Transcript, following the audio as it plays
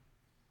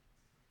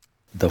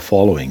The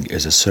following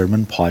is a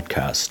sermon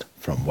podcast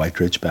from White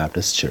Ridge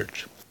Baptist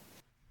Church.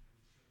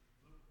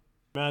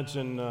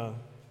 Imagine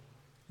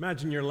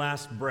your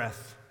last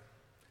breath.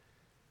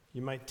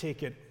 You might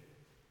take it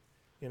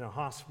in a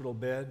hospital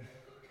bed,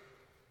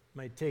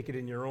 might take it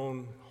in your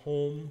own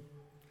home.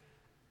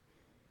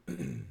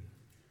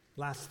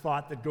 Last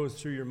thought that goes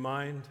through your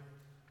mind.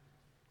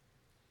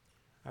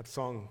 That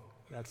song,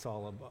 that's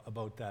all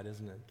about that,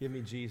 isn't it? Give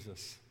me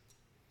Jesus.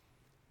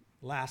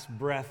 Last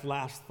breath,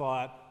 last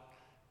thought.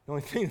 The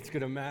only thing that's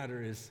going to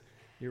matter is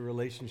your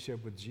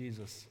relationship with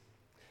Jesus.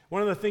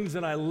 One of the things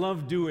that I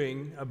love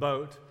doing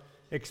about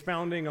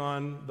expounding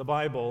on the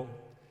Bible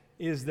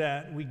is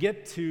that we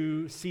get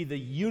to see the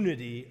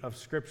unity of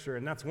Scripture,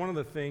 and that's one of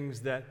the things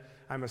that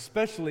I'm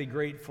especially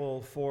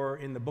grateful for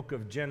in the book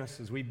of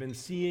Genesis. We've been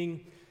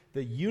seeing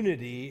the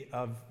unity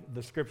of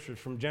the Scriptures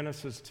from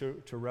Genesis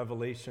to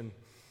Revelation.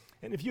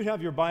 And if you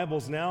have your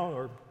Bibles now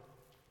or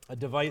a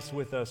device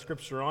with a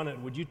Scripture on it,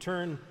 would you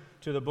turn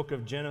to the book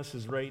of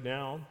Genesis right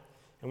now?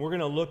 And we're going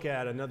to look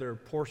at another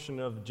portion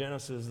of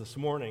Genesis this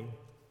morning.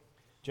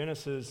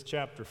 Genesis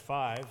chapter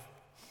 5.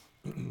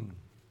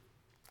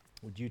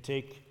 Would you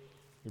take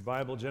your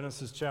Bible,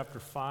 Genesis chapter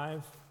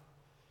 5?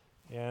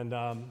 And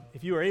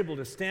if you are able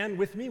to stand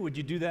with me, would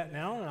you do that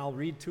now? And I'll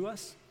read to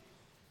us.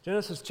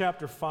 Genesis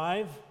chapter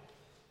 5,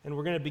 and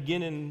we're going to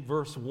begin in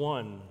verse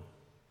 1.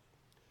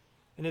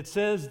 And it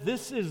says,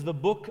 "This is the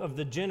book of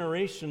the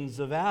generations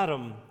of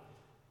Adam.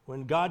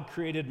 When God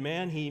created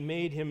man, he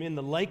made him in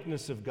the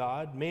likeness of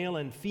God. Male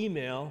and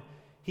female,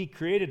 he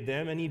created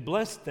them, and he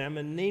blessed them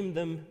and named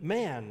them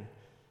man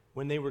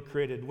when they were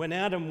created. When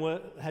Adam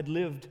had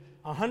lived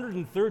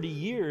 130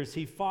 years,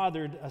 he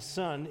fathered a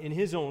son in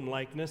his own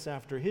likeness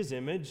after his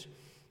image,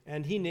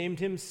 and he named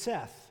him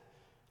Seth.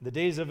 The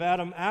days of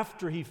Adam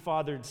after he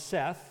fathered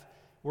Seth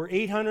were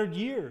 800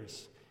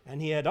 years,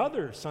 and he had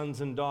other sons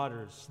and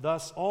daughters.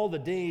 Thus all the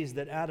days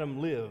that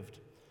Adam lived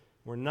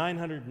were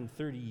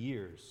 930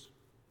 years.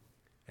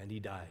 And he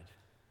died."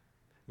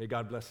 May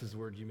God bless his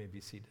word. You may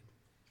be seated.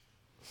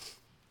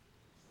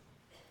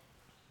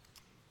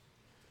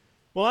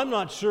 Well, I'm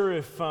not sure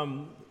if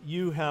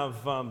you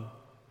have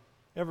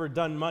ever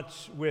done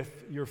much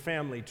with your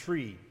family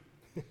tree.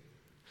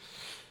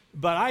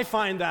 But I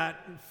find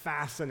that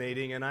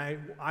fascinating, and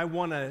I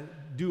want to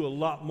do a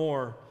lot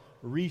more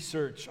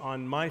research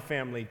on my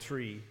family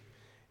tree.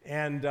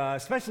 And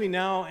especially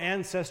now,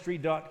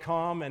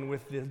 Ancestry.com, and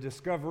with the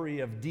discovery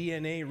of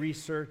DNA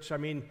research, I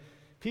mean,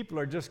 people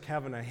are just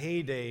having a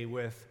heyday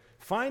with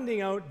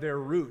finding out their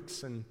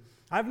roots. And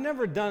I've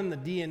never done the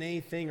DNA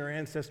thing or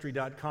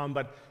Ancestry.com,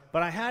 but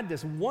I had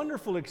this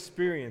wonderful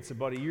experience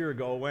about a year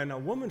ago when a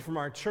woman from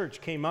our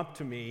church came up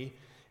to me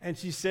and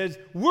she says,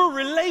 "We're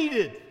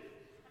related."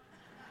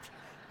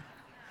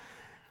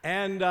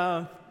 And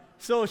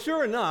so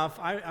sure enough,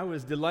 I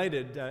was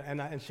delighted,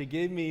 and she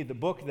gave me the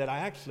book that I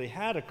actually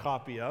had a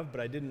copy of,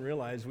 but I didn't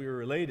realize we were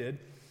related.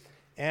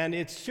 And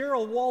it's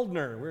Cheryl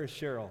Waldner. Where's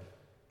Cheryl?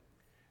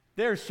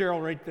 There's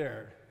Cheryl right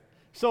there.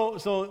 So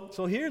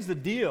here's the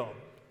deal.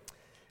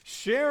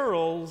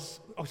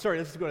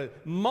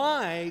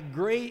 My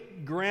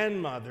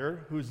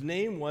great-grandmother, whose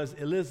name was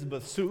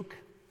Elizabeth Suk,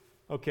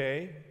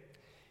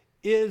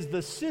 is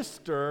the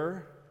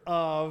sister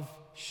of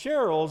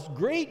Cheryl's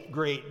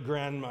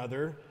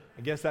great-great-grandmother,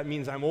 I guess that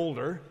means I'm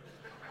older,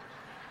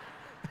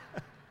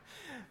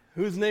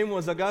 whose name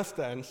was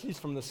Augusta, and she's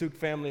from the Suk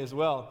family as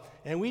well.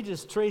 And we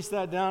just traced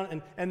that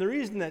down, and the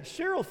reason that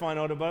Cheryl found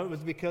out about it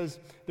was because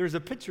there's a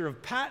picture of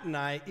Pat and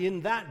I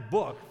in that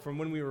book from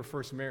when we were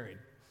first married.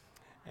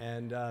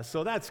 And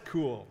so that's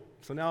cool.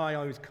 So now I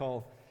always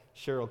call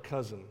Cheryl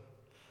cousin.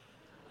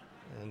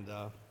 And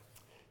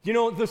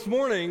this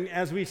morning,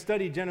 as we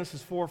study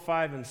Genesis 4,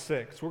 5, and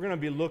 6, we're going to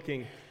be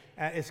looking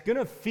at, it's going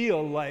to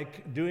feel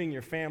like doing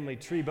your family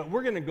tree, but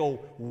we're going to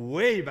go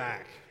way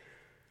back,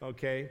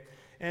 okay?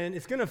 And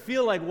it's going to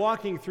feel like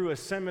walking through a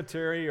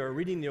cemetery or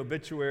reading the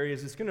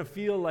obituaries. It's going to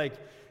feel like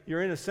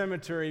you're in a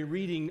cemetery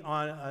reading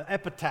on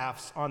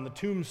epitaphs on the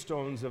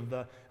tombstones of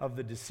the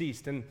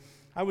deceased. And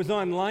I was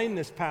online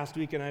this past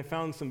week, and I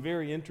found some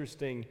very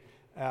interesting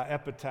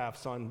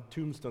epitaphs on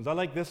tombstones. I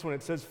like this one.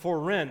 It says, "For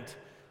rent,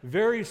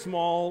 very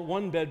small,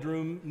 one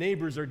bedroom,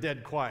 neighbors are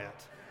dead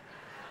quiet."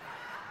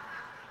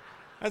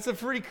 That's a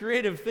pretty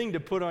creative thing to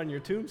put on your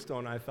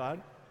tombstone, I thought.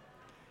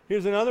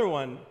 Here's another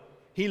one.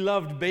 "He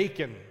loved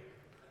bacon."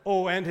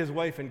 Oh, and his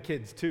wife and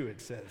kids, too, it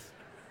says.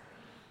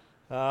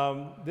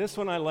 This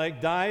one I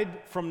like. "Died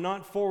from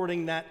not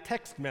forwarding that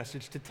text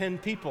message to 10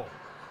 people."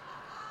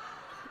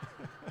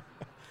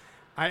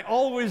 I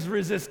always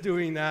resist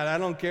doing that. I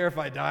don't care if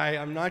I die.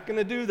 I'm not going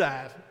to do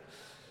that.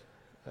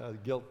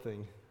 Guilt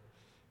thing.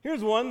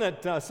 Here's one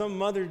that some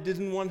mother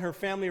didn't want her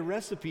family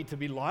recipe to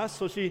be lost,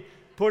 so she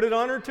put it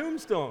on her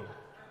tombstone.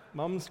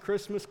 "Mom's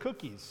Christmas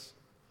cookies."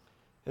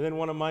 And then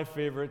one of my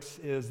favorites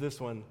is this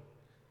one.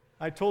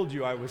 "I told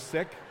you I was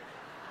sick."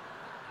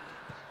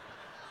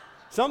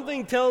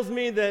 Something tells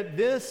me that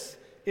this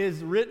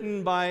is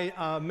written by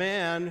a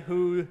man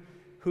who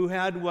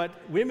had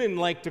what women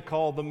like to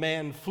call the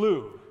man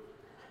flu.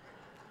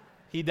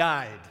 He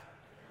died.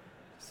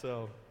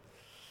 So,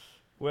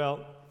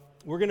 well,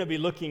 we're going to be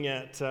looking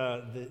at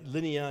the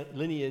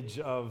lineage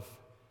of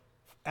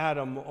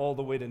Adam all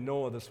the way to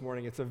Noah this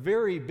morning. It's a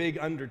very big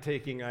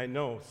undertaking, I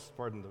know.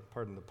 Pardon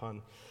the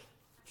pun.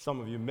 Some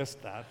of you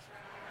missed that.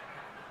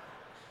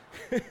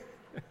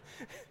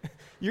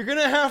 You're going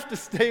to have to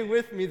stay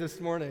with me this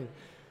morning.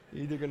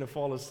 You're either going to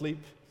fall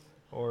asleep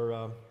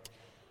or...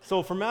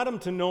 So from Adam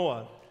to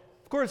Noah,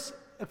 of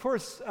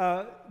course,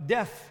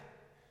 death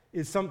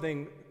is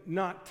something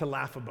not to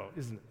laugh about,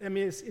 isn't it? I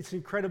mean, it's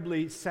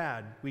incredibly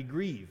sad. We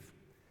grieve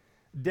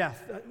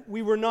death.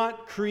 We were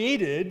not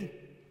created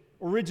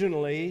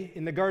originally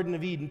in the Garden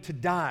of Eden to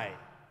die.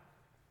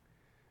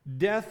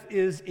 Death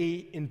is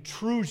an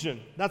intrusion.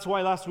 That's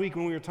why last week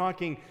when we were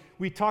talking,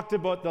 we talked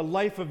about the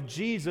life of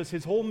Jesus.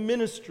 His whole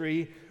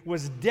ministry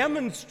was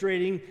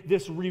demonstrating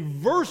this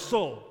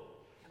reversal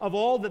of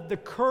all that the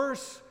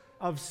curse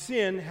of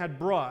sin had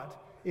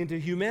brought into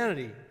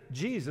humanity.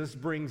 Jesus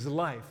brings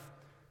life.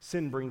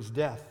 Sin brings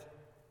death.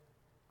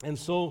 And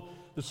so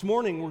this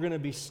morning we're going to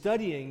be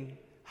studying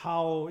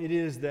how it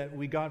is that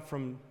we got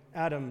from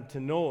Adam to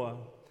Noah.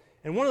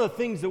 And one of the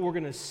things that we're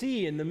going to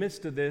see in the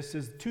midst of this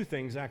is two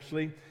things,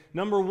 actually.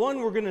 Number one,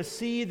 we're going to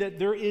see that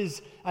there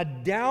is a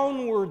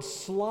downward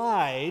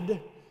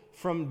slide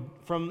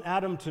from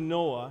Adam to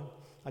Noah,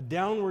 a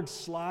downward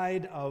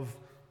slide of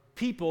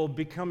people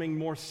becoming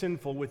more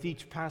sinful with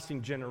each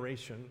passing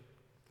generation.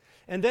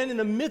 And then in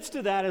the midst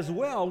of that as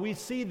well, we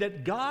see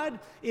that God,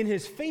 in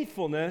his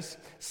faithfulness,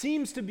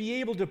 seems to be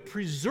able to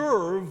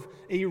preserve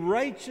a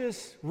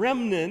righteous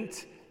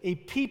remnant, a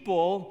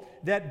people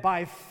that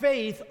by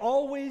faith,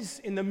 always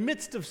in the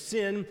midst of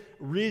sin,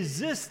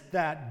 resist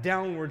that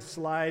downward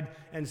slide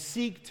and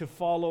seek to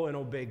follow and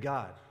obey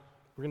God.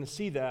 We're going to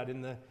see that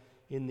in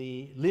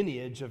the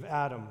lineage of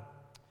Adam.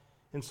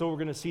 And so we're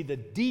going to see the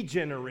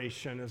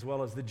degeneration as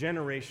well as the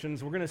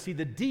generations. We're going to see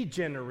the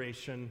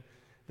degeneration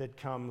that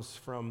comes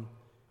from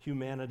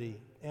humanity.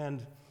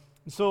 And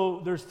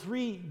so there's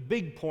three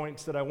big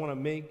points that I want to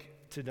make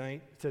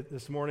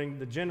this morning.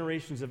 The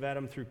generations of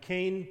Adam through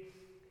Cain,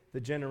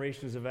 the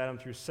generations of Adam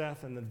through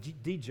Seth, and the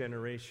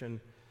degeneration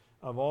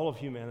of all of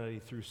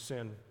humanity through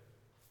sin.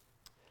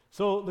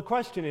 So the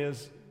question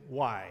is,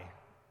 why?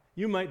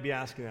 You might be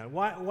asking that.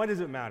 Why does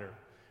it matter?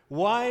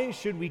 Why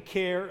should we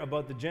care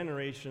about the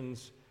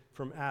generations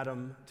from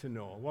Adam to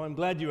Noah? Well, I'm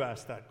glad you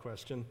asked that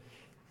question.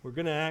 We're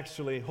going to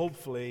actually,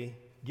 hopefully,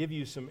 give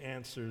you some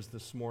answers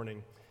this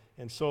morning.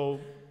 And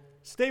so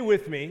stay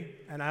with me,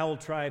 and I will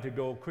try to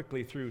go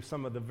quickly through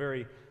some of the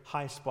very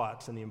high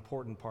spots and the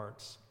important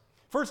parts.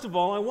 First of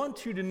all, I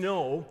want you to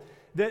know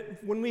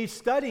that when we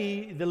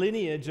study the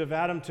lineage of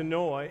Adam to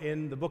Noah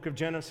in the book of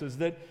Genesis,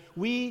 that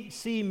we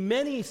see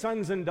many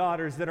sons and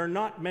daughters that are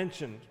not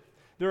mentioned.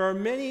 There are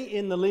many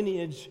in the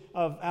lineage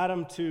of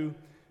Adam to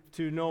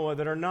Noah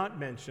that are not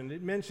mentioned.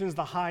 It mentions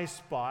the high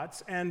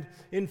spots, and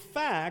in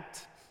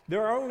fact,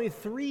 there are only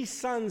 3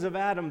 sons of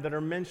Adam that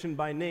are mentioned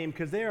by name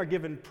because they are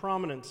given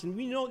prominence. And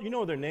you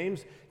know their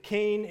names,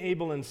 Cain,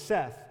 Abel, and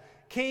Seth.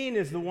 Cain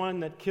is the one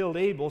that killed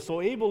Abel,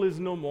 so Abel is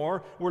no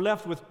more. We're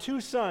left with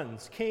 2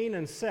 sons, Cain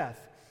and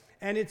Seth.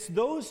 And it's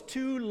those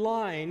 2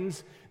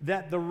 lines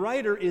that the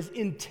writer is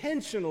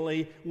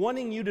intentionally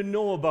wanting you to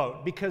know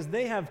about because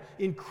they have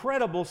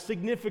incredible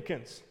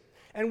significance.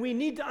 And we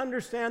need to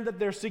understand that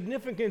their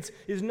significance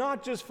is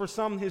not just for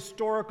some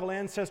historical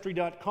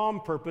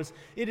Ancestry.com purpose.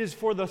 It is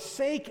for the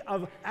sake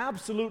of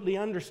absolutely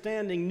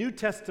understanding New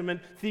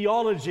Testament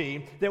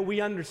theology that we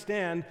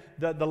understand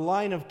the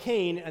line of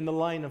Cain and the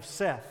line of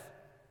Seth.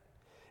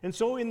 And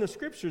so in the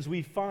Scriptures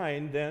we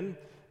find then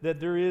that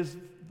there is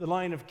the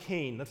line of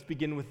Cain. Let's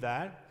begin with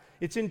that.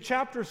 It's in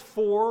chapters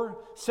 4,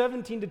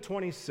 17 to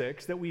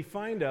 26 that we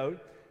find out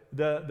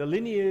the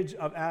lineage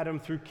of Adam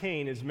through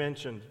Cain is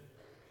mentioned.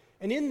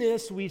 And in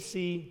this, we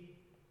see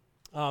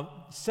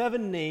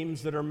 7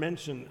 names that are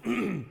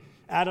mentioned.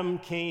 Adam,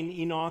 Cain,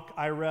 Enoch,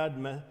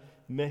 Irad,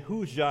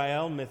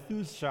 Mehujael,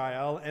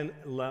 and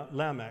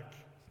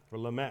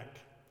Lamech.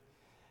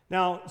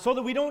 Now, so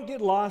that we don't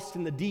get lost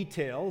in the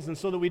details and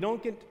so that we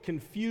don't get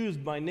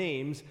confused by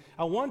names,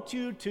 I want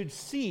you to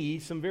see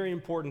some very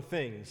important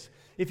things.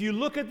 If you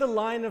look at the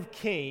line of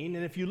Cain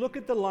and if you look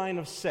at the line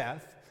of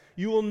Seth,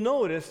 you will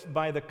notice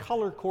by the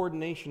color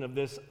coordination of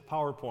this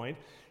PowerPoint,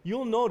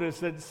 you'll notice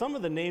that some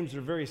of the names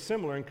are very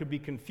similar and could be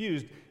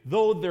confused,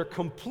 though they're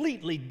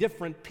completely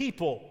different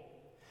people.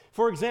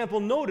 For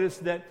example, notice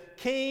that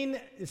Cain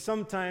is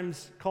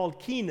sometimes called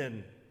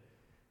Kenan,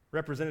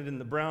 represented in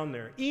the brown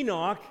there.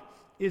 Enoch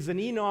is an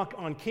Enoch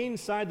on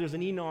Cain's side, there's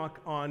an Enoch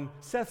on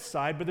Seth's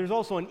side, but there's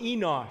also an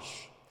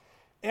Enosh.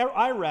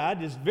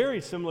 Irad is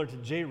very similar to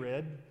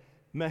Jared.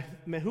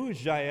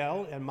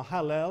 Mehujael and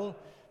Mahalalel,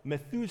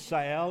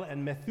 Methusael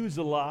and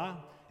Methuselah,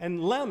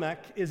 and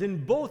Lamech is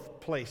in both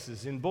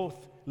places, in both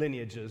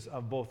lineages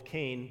of both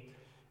Cain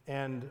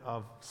and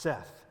of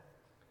Seth.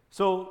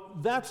 So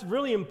that's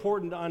really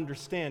important to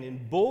understand.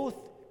 In both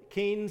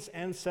Cain's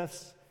and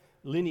Seth's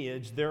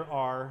lineage, there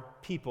are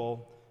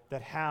people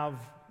that have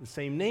the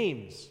same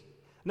names.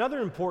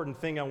 Another important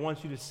thing I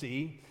want you to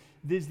see,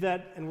 is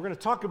that, and we're going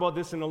to talk about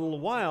this in a little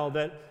while,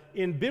 that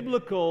in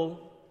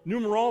biblical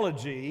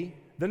numerology,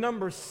 the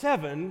number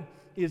 7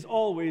 is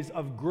always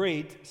of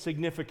great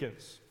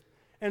significance.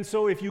 And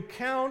so if you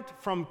count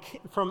from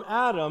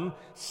Adam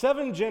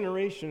 7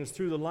 generations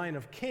through the line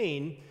of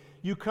Cain,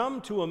 you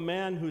come to a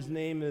man whose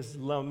name is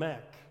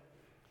Lamech.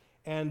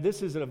 And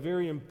this is a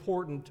very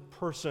important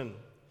person.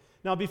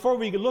 Now, before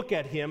we look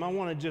at him, I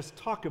want to just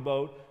talk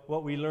about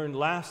what we learned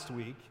last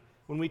week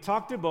when we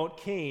talked about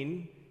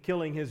Cain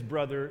killing his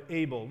brother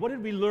Abel. What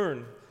did we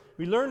learn?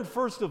 We learned,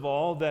 first of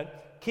all,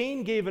 that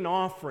Cain gave an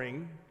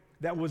offering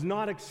that was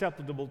not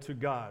acceptable to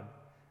God,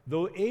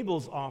 though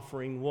Abel's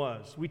offering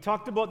was. We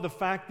talked about the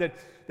fact that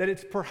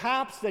it's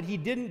perhaps that he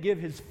didn't give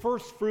his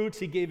first fruits,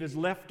 he gave his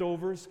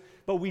leftovers,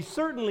 but we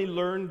certainly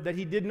learned that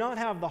he did not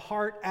have the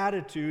heart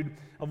attitude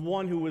of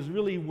one who was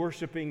really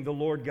worshiping the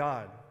Lord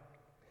God.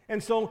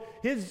 And so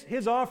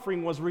his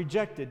offering was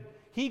rejected.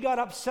 He got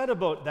upset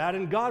about that,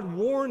 and God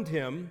warned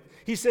him.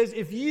 He says,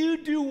 if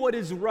you do what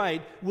is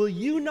right, will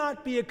you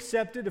not be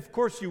accepted? Of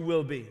course you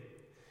will be.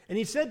 And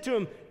he said to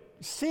him,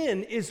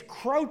 sin is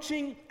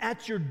crouching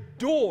at your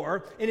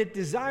door, and it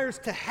desires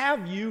to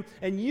have you,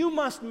 and you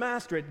must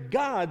master it.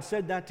 God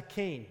said that to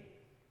Cain.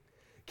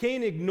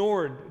 Cain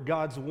ignored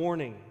God's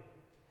warning,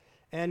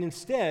 and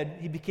instead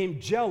he became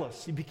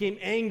jealous, he became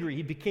angry,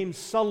 he became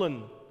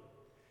sullen.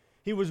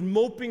 He was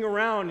moping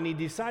around, and he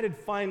decided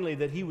finally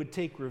that he would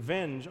take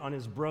revenge on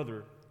his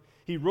brother.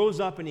 He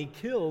rose up and he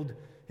killed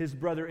his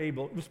brother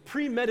Abel. It was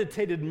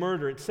premeditated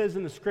murder. It says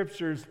in the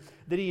scriptures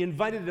that he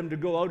invited him to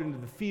go out into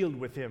the field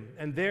with him,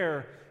 and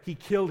there he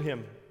killed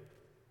him.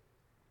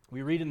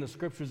 We read in the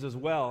scriptures as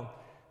well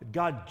that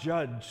God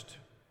judged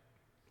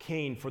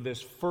Cain for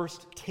this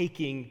first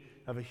taking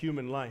of a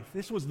human life.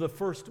 This was the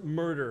first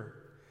murder.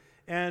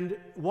 And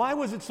why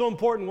was it so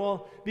important?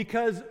 Well,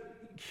 because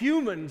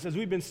humans, as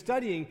we've been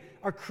studying,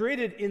 are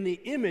created in the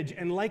image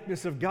and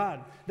likeness of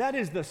God. That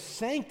is the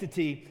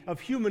sanctity of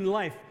human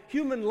life.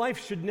 Human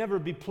life should never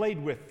be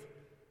played with.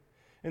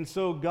 And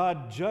so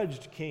God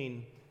judged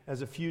Cain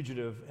as a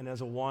fugitive and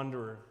as a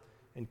wanderer.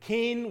 And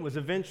Cain was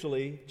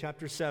eventually,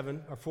 chapter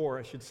 7, or 4,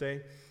 I should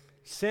say,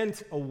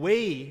 sent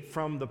away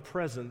from the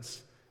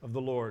presence of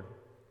the Lord.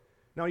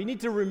 Now, you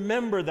need to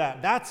remember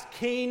that. That's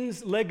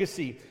Cain's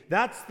legacy.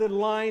 That's the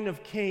line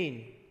of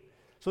Cain.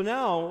 So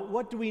now,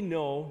 what do we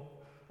know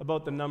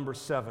about the number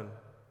 7?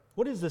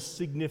 What is the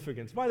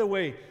significance? By the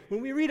way, when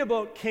we read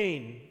about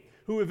Cain,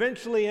 who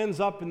eventually ends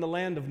up in the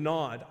land of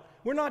Nod,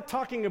 we're not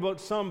talking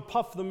about some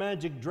Puff the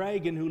Magic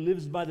Dragon who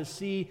lives by the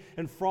sea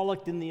and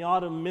frolicked in the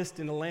autumn mist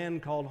in a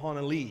land called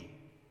Honolulu.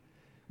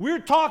 We're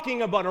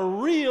talking about a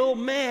real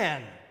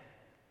man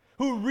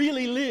who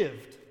really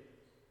lived.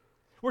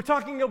 We're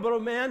talking about a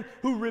man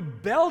who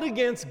rebelled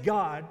against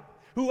God,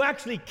 who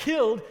actually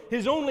killed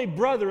his only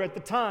brother at the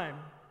time,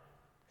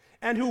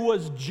 and who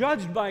was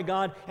judged by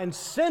God and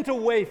sent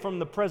away from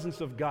the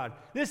presence of God.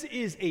 This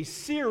is a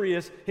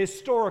serious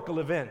historical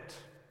event.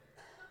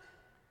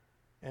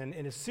 And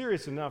it's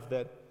serious enough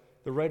that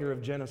the writer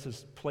of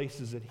Genesis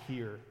places it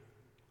here.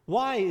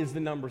 Why is the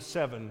number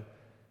 7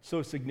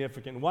 so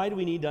significant? Why do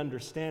we need to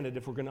understand it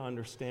if we're going to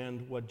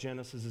understand what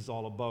Genesis is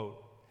all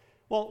about?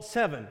 Well,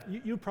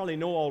 7, you probably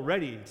know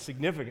already, it's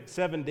significant.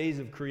 7 days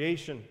of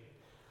creation.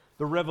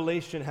 The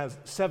Revelation has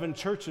 7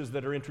 churches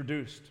that are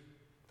introduced.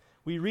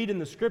 We read in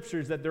the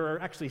scriptures that there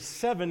are actually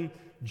 7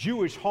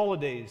 Jewish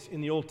holidays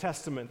in the Old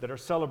Testament that are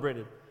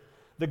celebrated.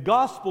 The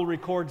gospel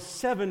records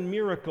 7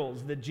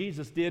 miracles that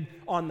Jesus did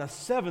on the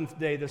 7th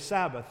day, the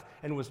Sabbath,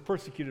 and was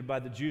persecuted by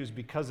the Jews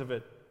because of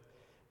it.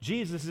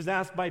 Jesus is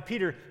asked by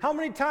Peter, how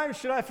many times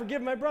should I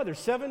forgive my brother?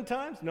 7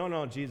 times?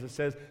 No, Jesus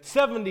says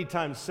 70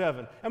 times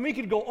 7. And we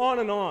could go on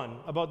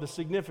about the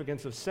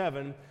significance of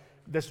 7.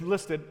 That's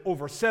listed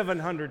over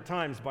 700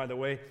 times, by the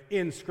way,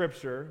 in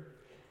Scripture.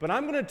 But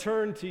I'm going to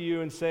turn to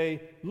you and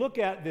say, look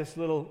at this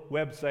little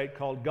website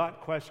called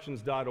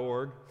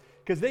gotquestions.org,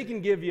 because they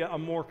can give you a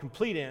more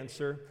complete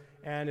answer,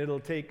 and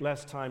it'll take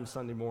less time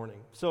Sunday morning.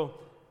 So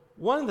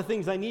one of the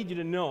things I need you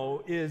to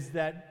know is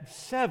that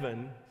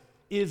 7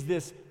 is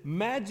this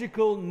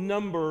magical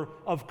number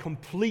of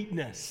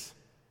completeness.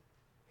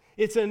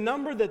 It's a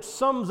number that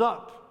sums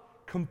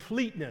up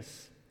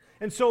completeness.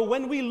 And so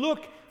when we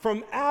look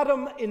from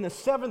Adam in the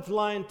 7th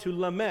line to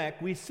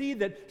Lamech, we see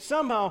that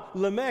somehow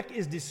Lamech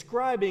is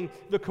describing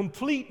the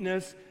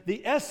completeness,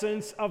 the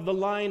essence of the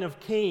line of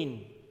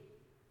Cain.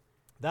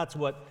 That's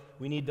what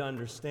we need to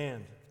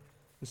understand.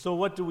 And so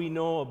what do we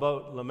know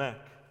about Lamech?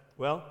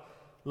 Well,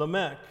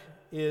 Lamech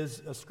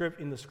is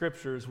in the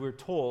scriptures, we're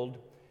told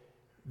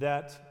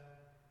that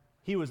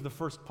he was the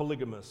first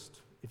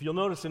polygamist. If you'll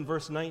notice in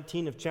verse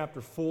 19 of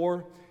chapter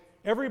 4,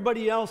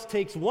 everybody else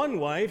takes one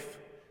wife,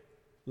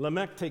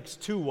 Lamech takes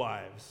 2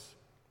 wives.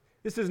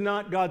 This is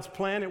not God's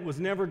plan. It was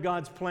never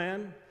God's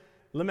plan.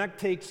 Lamech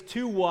takes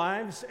 2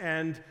 wives,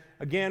 and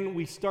again,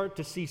 we start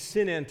to see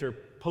sin enter,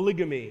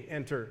 polygamy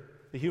enter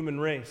the human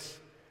race.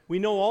 We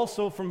know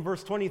also from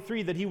verse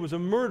 23 that he was a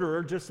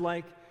murderer, just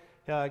like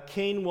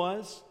Cain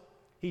was.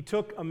 He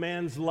took a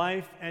man's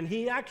life, and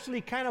he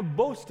actually kind of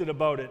boasted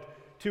about it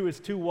to his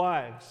 2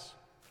 wives.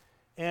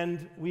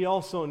 And we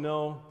also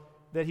know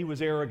that he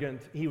was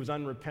arrogant, he was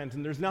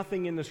unrepentant. There's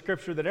nothing in the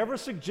scripture that ever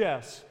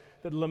suggests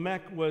that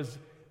Lamech was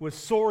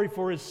sorry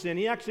for his sin.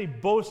 He actually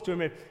boasts to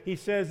him. He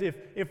says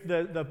if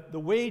the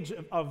wage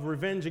of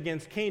revenge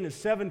against Cain is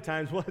 7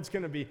 times, well, it's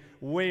going to be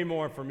way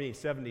more for me,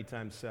 70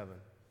 times 7.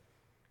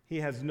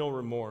 He has no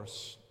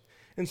remorse.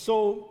 And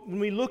so when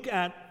we look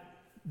at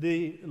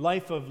the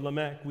life of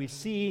Lamech, we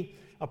see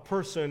a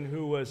person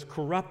who was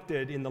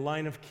corrupted in the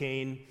line of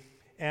Cain,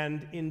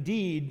 and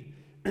indeed,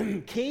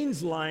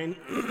 Cain's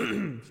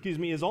line,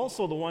 is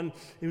also the one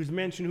who's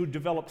mentioned who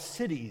developed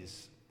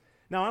cities.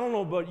 Now, I don't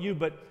know about you,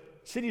 but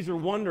cities are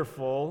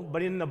wonderful,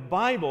 but in the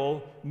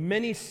Bible,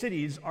 many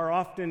cities are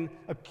often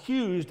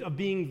accused of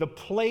being the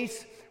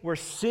place where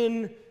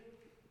sin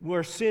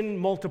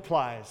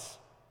multiplies.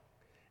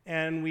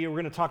 And we were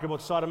going to talk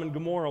about Sodom and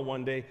Gomorrah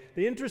one day.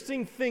 The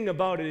interesting thing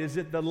about it is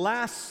that the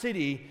last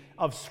city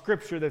of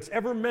Scripture that's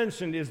ever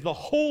mentioned is the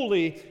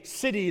holy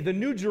city, the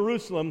New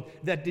Jerusalem,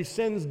 that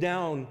descends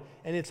down,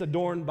 and it's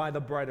adorned by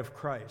the bride of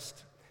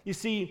Christ. You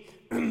see,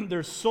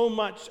 there's so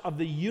much of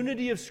the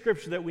unity of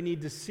Scripture that we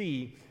need to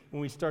see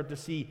when we start to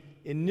see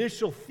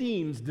initial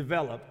themes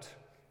developed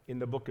in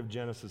the book of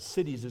Genesis.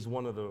 Cities is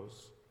one of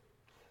those.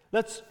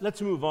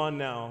 Let's move on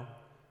now.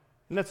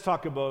 And let's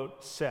talk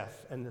about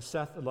Seth and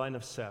the line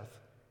of Seth.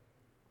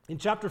 In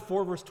chapter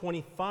 4, verse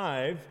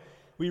 25,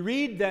 we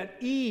read that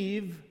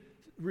Eve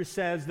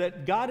says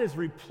that God has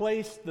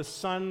replaced the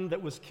son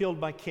that was killed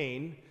by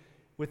Cain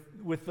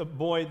with a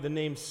boy, the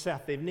name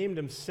Seth. They've named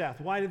him Seth.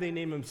 Why did they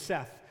name him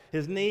Seth?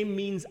 His name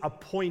means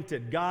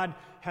appointed. God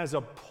has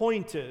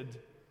appointed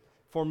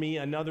for me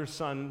another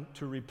son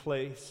to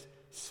replace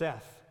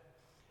Seth.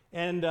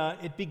 And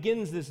it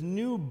begins this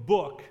new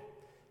book.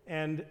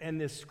 And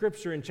this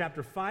scripture in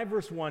chapter 5,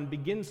 verse 1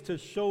 begins to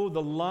show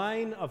the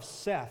line of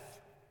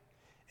Seth.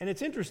 And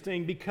it's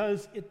interesting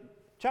because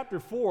chapter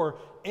 4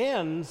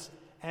 ends,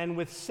 and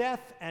with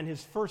Seth and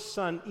his first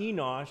son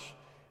Enosh,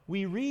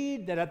 we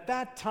read that at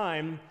that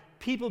time,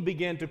 people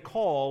began to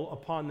call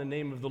upon the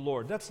name of the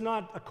Lord. That's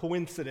not a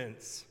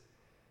coincidence.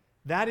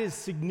 That is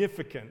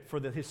significant for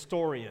the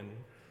historian.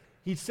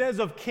 He says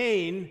of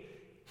Cain,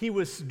 he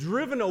was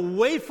driven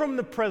away from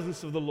the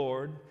presence of the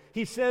Lord.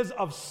 He says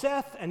of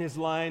Seth and his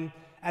line,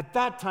 at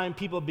that time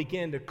people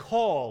began to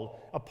call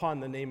upon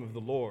the name of the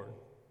Lord.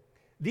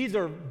 These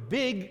are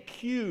big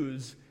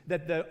cues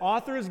that the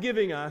author is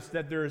giving us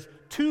that there's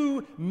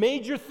 2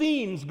 major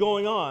themes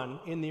going on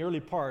in the early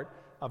part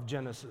of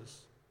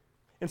Genesis.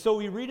 And so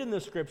we read in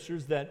the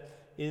scriptures that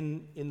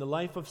in the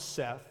life of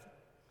Seth,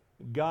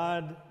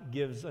 God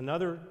gives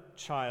another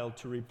child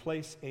to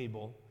replace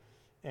Abel.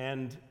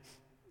 And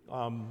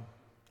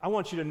I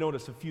want you to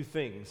notice a few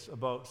things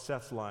about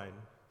Seth's line.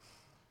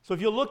 So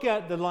if you look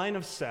at the line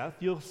of Seth,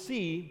 you'll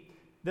see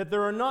that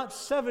there are not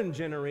 7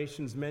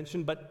 generations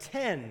mentioned, but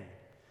 10.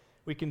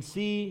 We can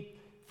see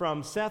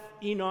from Seth,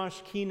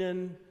 Enosh,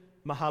 Kenan,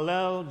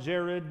 Mahalalel,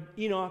 Jared,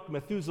 Enoch,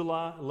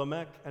 Methuselah,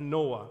 Lamech, and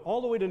Noah,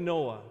 all the way to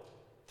Noah,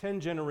 10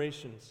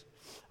 generations.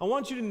 I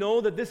want you to know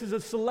that this is a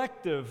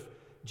selective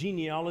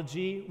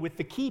genealogy with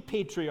the key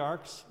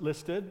patriarchs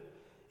listed.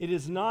 It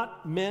is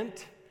not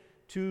meant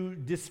to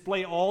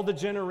display all the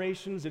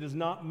generations. It is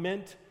not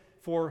meant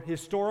for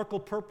historical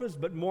purpose,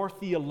 but more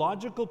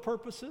theological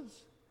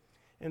purposes.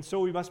 And so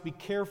we must be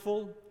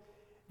careful.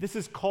 This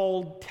is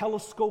called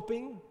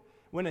telescoping,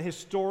 when a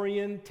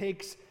historian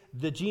takes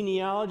the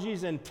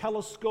genealogies and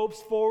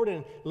telescopes forward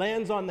and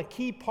lands on the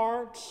key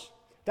parts.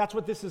 That's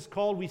what this is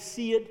called. We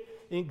see it,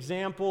 an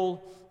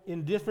example,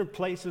 in different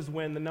places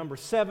when the number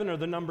 7 or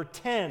the number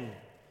 10.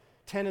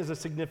 10 is a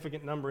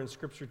significant number in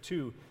Scripture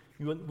too.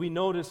 We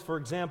notice, for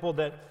example,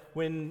 that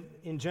when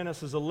in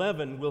Genesis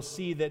 11, we'll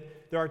see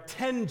that there are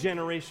 10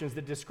 generations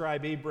that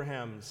describe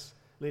Abraham's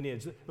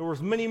lineage. There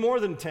was many more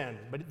than 10,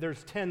 but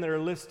there's 10 that are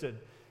listed.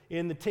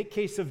 In the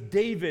case of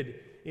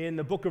David, in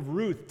the book of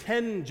Ruth,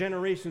 10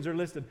 generations are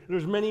listed.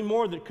 There's many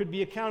more that could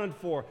be accounted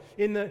for.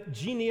 In the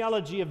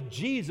genealogy of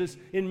Jesus,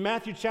 in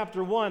Matthew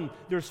chapter 1,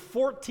 there's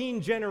 14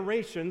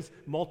 generations,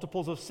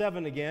 multiples of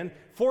 7 again,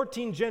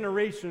 14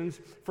 generations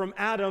from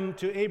Adam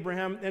to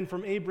Abraham, and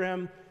from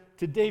Abraham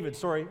to David.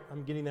 Sorry,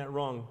 I'm getting that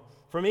wrong.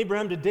 From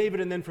Abraham to David,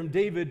 and then from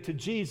David to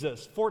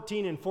Jesus.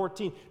 14 and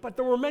 14. But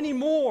there were many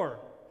more,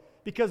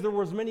 because there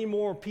was many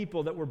more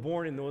people that were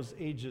born in those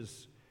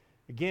ages.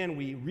 Again,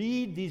 we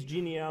read these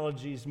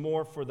genealogies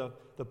more for the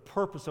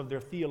purpose of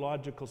their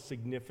theological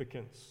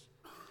significance.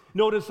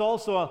 Notice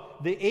also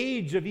the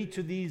age of each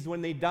of these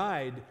when they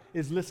died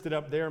is listed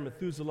up there.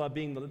 Methuselah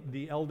being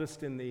the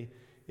eldest in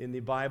the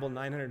Bible,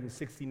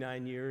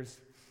 969 years.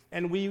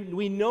 And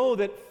we know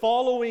that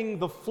following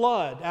the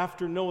flood,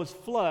 after Noah's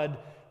flood,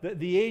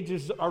 the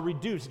ages are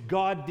reduced.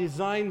 God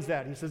designs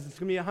that. He says it's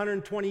going to be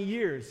 120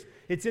 years.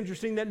 It's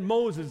interesting that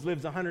Moses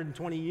lives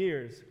 120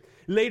 years.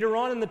 Later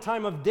on in the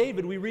time of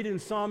David, we read in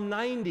Psalm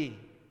 90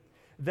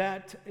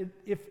 that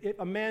if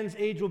a man's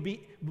age will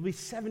be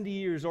 70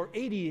 years or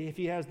 80 if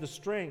he has the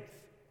strength.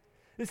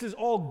 This is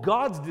all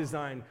God's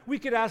design. We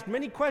could ask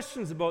many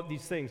questions about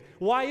these things.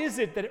 Why is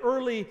it that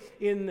early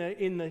in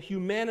the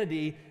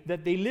humanity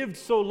that they lived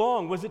so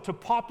long? Was it to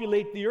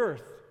populate the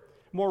earth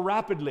more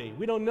rapidly?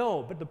 We don't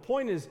know. But the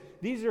point is,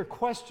 these are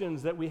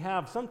questions that we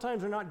have.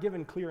 Sometimes they're not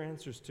given clear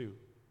answers to.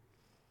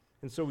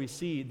 And so we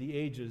see the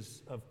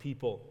ages of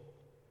people.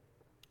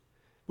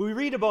 When we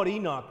read about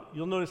Enoch,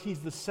 you'll notice he's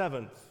the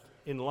 7th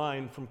in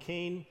line from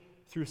Cain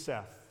through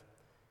Seth.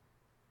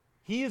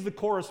 He is the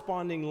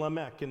corresponding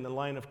Lamech in the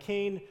line of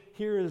Cain.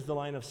 Here is the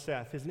line of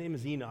Seth. His name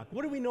is Enoch.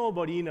 What do we know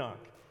about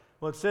Enoch?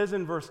 Well, it says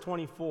in verse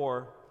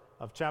 24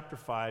 of chapter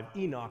 5,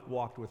 Enoch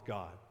walked with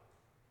God.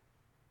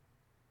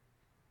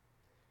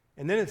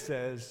 And then it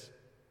says,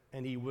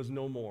 and he was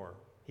no more.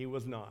 He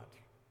was not,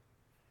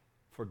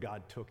 for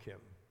God took him.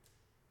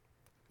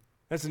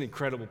 That's an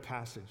incredible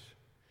passage.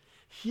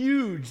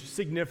 Huge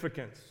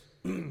significance.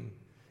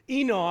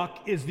 Enoch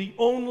is the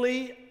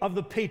only of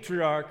the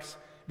patriarchs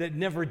that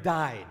never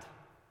died.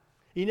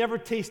 He never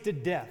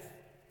tasted death.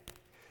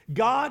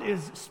 God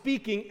is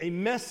speaking a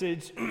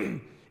message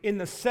in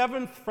the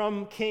 7th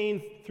from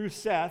Cain through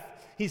Seth.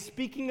 He's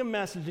speaking a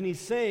message, and he's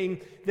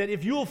saying that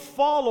if you'll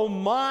follow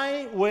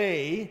my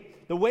way,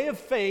 the way of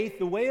faith,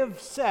 the way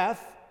of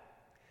Seth,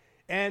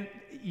 and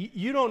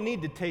you don't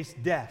need to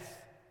taste death.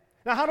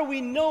 Now, how do we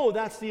know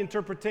that's the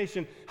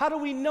interpretation? How do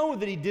we know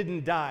that he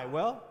didn't die?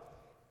 Well,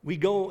 we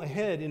go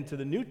ahead into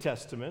the New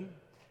Testament,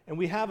 and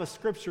we have a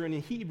scripture in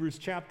Hebrews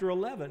chapter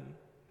 11.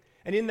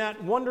 And in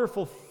that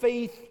wonderful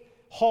faith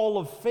hall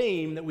of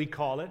fame that we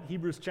call it,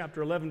 Hebrews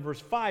chapter 11,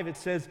 verse 5, it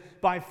says,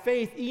 by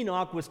faith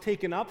Enoch was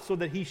taken up so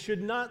that he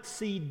should not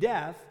see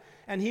death,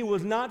 and he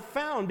was not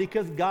found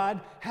because God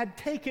had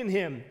taken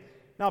him.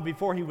 Now,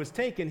 before he was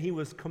taken, he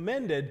was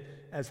commended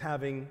as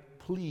having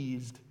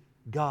pleased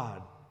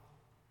God.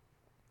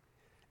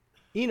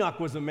 Enoch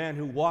was a man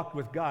who walked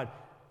with God.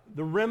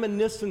 The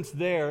reminiscence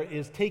there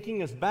is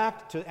taking us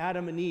back to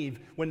Adam and Eve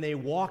when they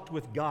walked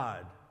with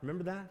God.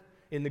 Remember that?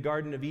 In the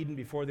Garden of Eden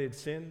before they had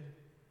sinned?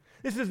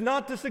 This is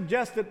not to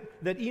suggest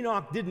that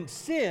Enoch didn't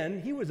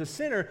sin. He was a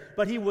sinner,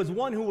 but he was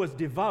one who was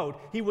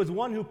devout. He was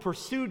one who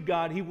pursued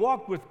God. He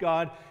walked with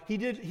God. He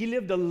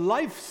lived a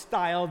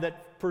lifestyle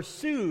that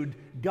pursued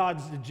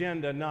God's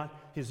agenda, not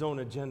his own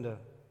agenda.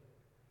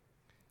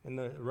 And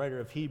the writer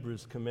of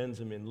Hebrews commends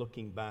him in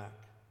looking back.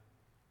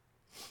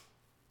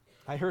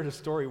 I heard a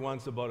story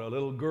once about a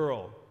little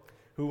girl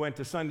who went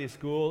to Sunday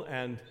school,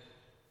 and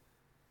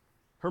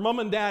her mom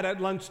and dad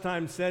at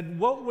lunchtime said,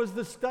 "What was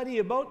the study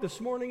about this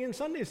morning in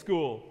Sunday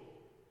school?"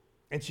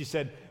 And she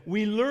said,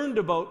 "We learned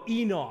about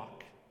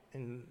Enoch."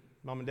 And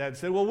mom and dad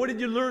said, "Well, what did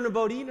you learn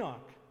about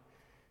Enoch?"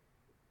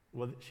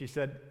 Well, she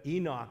said,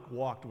 "Enoch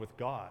walked with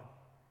God."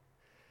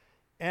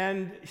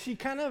 And she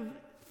kind of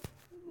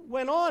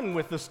went on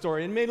with the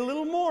story and made a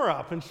little more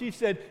up. And she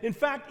said, in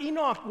fact,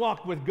 Enoch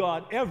walked with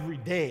God every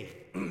day.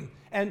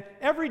 And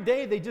every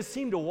day they just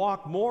seemed to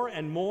walk more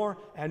and more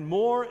and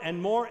more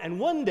and more. And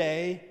one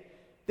day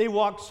they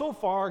walked so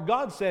far,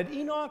 God said,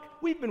 "Enoch,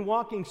 we've been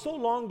walking so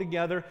long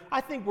together,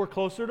 I think we're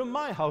closer to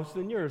my house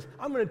than yours.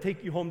 I'm going to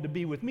take you home to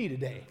be with me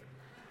today."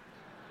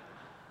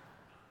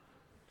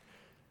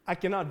 I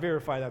cannot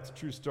verify that's a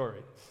true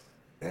story.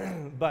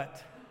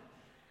 But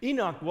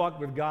Enoch walked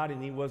with God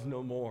and he was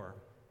no more.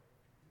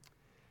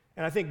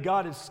 And I think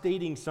God is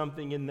stating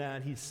something in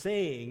that. He's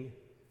saying,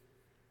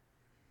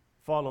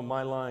 follow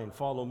my line,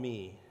 follow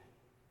me.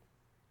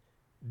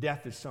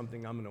 Death is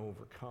something I'm going to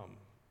overcome.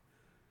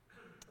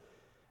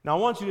 Now I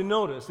want you to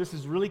notice, this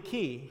is really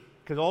key,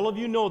 because all of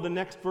you know the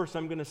next verse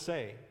I'm going to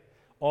say.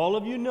 All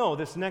of you know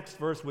this next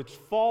verse, which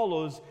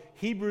follows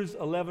Hebrews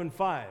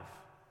 11:5.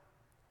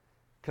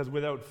 Because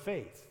without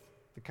faith,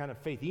 the kind of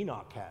faith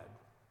Enoch had,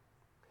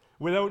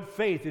 without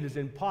faith it is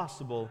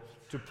impossible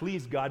to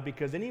please God,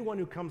 because anyone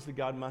who comes to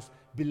God must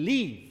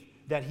believe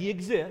that he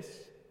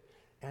exists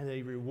and that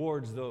he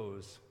rewards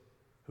those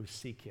who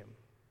seek him.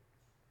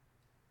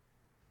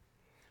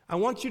 I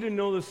want you to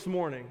know this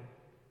morning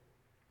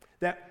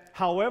that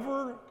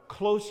however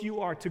close you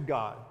are to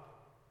God,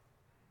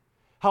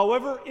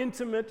 however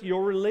intimate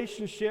your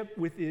relationship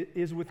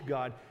is with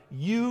God,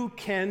 you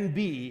can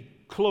be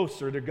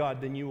closer to God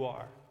than you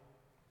are.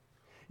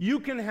 You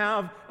can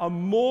have a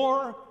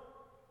more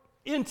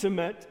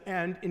intimate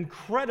and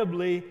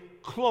incredibly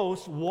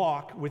close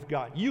walk with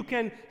God. You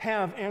can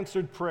have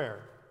answered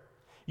prayer.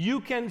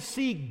 You can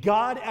see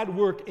God at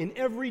work in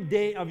every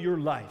day of your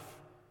life.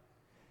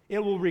 It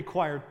will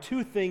require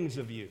two things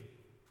of you,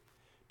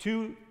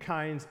 two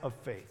kinds of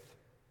faith.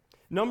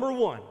 Number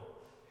one,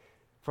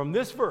 from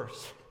this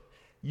verse,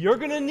 you're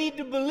going to need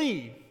to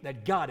believe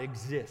that God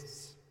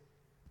exists.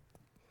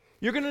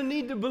 You're going to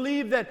need to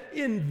believe that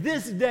in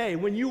this day,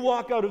 when you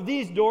walk out of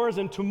these doors,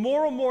 and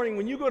tomorrow morning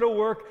when you go to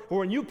work, or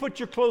when you put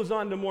your clothes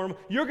on tomorrow,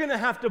 you're going to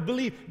have to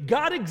believe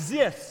God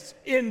exists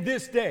in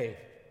this day.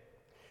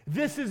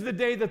 This is the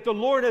day that the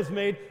Lord has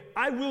made.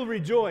 I will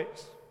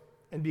rejoice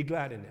and be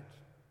glad in it.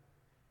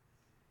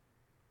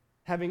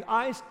 Having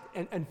eyes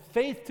and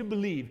faith to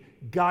believe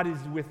God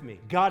is with me.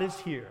 God is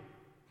here.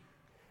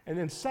 And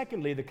then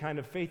secondly, the kind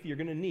of faith you're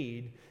going to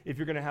need if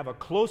you're going to have a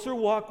closer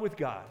walk with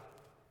God,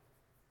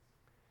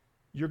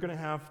 you're going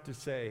to have to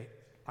say,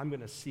 I'm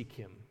going to seek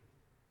him.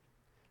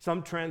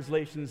 Some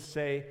translations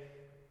say,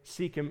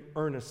 seek him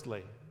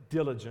earnestly,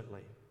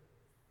 diligently.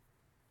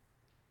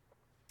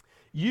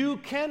 You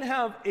can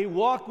have a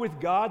walk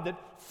with God that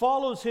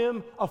follows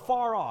him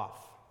afar off.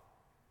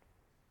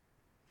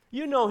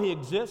 You know he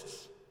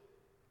exists.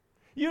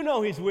 You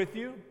know he's with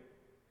you.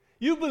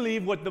 You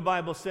believe what the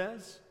Bible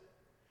says,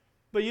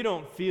 but you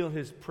don't feel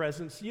his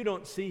presence. You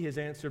don't see his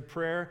answered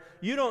prayer.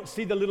 You don't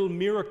see the little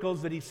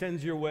miracles that he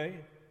sends your way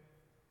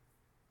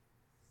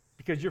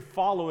because you're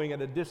following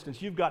at a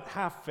distance. You've got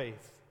half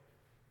faith,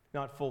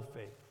 not full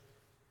faith.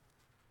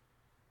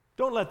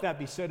 Don't let that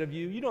be said of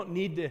you. You don't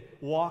need to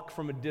walk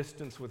from a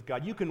distance with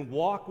God. You can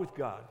walk with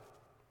God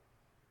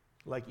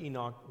like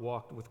Enoch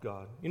walked with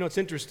God. You know, it's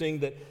interesting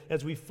that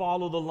as we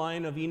follow the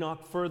line of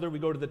Enoch further, we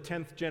go to the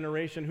 10th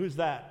generation. Who's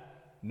that?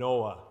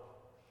 Noah.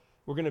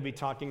 We're going to be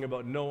talking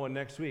about Noah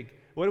next week.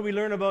 What do we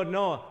learn about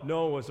Noah?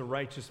 Noah was a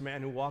righteous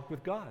man who walked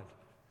with God.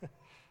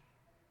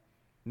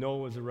 Noah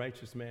was a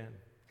righteous man.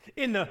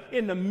 In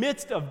the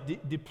midst of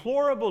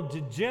deplorable,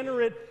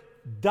 degenerate,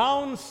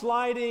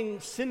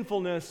 downsliding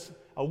sinfulness,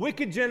 a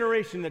wicked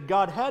generation that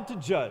God had to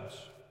judge,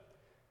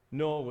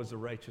 Noah was a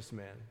righteous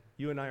man.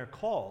 You and I are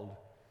called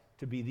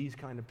to be these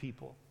kind of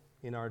people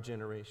in our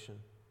generation.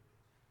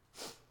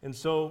 And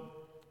so,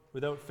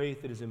 without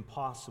faith, it is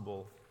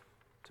impossible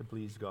to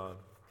please God.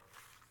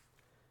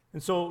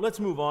 And so, let's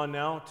move on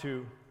now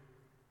to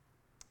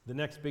the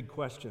next big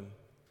question.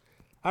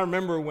 I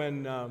remember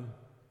when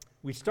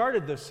we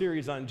started the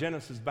series on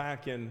Genesis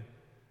back in,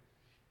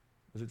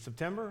 was it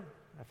September?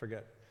 I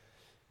forget.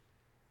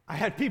 I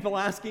had people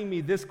asking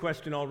me this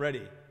question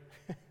already.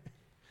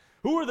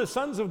 Who are the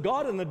sons of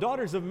God and the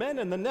daughters of men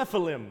and the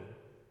Nephilim?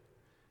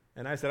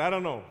 And I said, I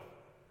don't know.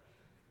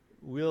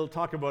 We'll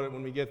talk about it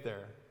when we get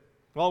there.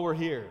 While we're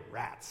here,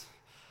 rats.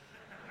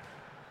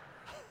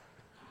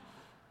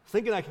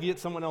 Thinking I could get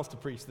someone else to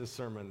preach this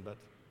sermon, but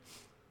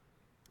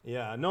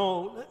yeah,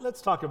 no,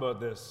 let's talk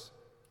about this.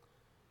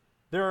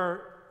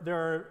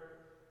 There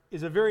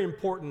is a very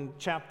important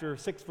chapter,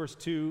 6 verse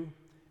 2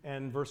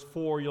 and verse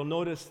 4. You'll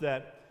notice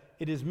that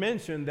it is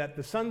mentioned that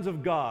the sons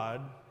of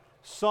God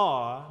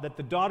saw that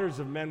the daughters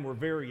of men were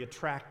very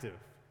attractive.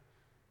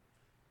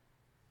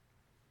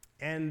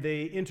 And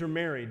they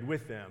intermarried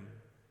with them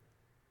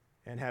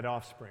and had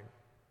offspring.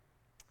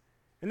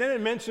 And then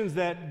it mentions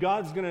that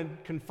God's going to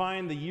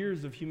confine the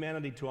years of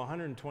humanity to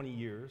 120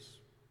 years.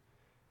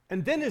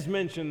 And then is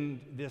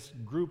mentioned this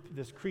group,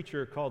 this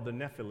creature called the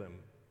Nephilim.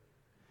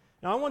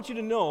 Now I want you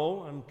to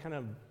know, I'm kind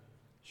of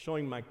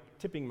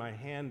tipping my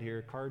hand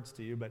here, cards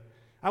to you, but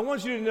I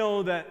want you to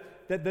know that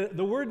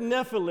the word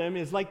Nephilim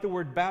is like the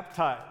word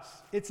baptize.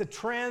 It's a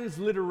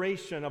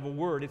transliteration of a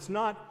word. It's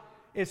not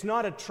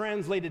a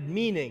translated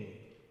meaning.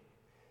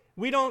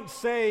 We don't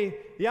say,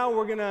 yeah,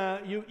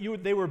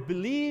 they were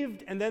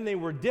believed and then they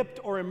were dipped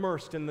or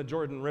immersed in the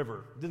Jordan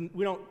River.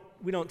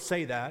 We don't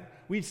say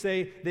that. We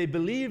say they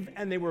believed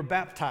and they were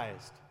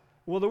baptized.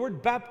 Well, the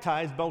word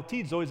baptized,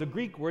 bautizo, is a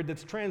Greek word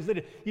that's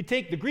translated. You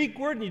take the Greek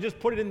word and you just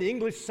put it in the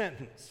English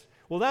sentence.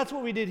 Well, that's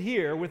what we did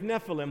here with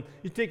Nephilim.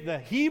 You take the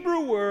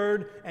Hebrew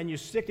word and you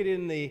stick it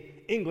in the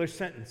English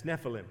sentence,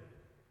 Nephilim.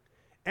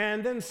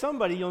 And then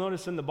somebody, you'll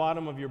notice in the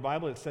bottom of your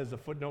Bible, it says a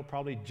footnote,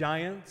 probably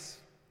giants,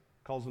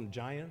 calls them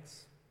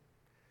giants.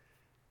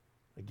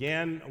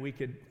 Again,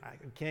 I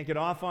can't get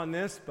off on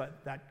this,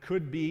 but that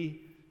could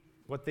be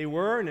what they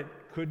were, and it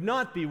could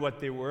not be what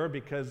they were,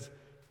 because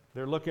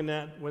they're looking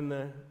at when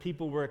the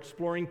people were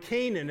exploring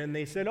Canaan, and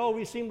they said, oh,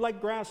 we seemed like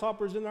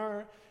grasshoppers in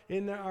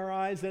our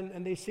eyes,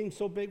 and they seemed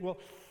so big. Well,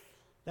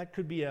 that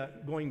could be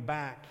going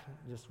back,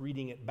 just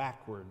reading it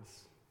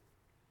backwards.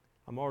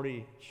 I'm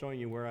already showing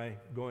you where I'm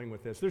going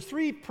with this. There's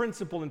three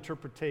principal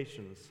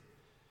interpretations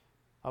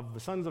of the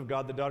sons of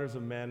God, the daughters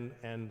of men,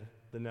 and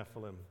the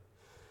Nephilim.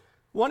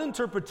 One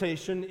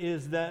interpretation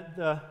is that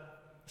the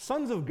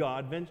sons of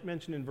God,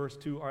 mentioned in verse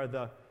 2, are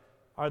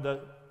the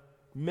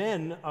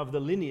men of the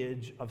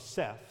lineage of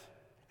Seth,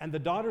 and the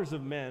daughters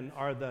of men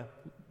are the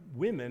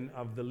women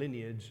of the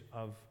lineage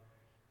of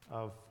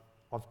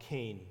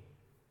Cain.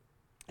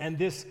 And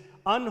this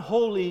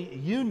unholy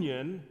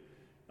union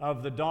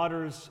of the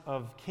daughters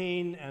of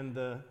Cain and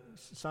the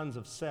sons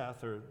of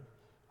Seth, or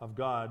of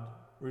God,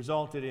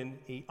 resulted in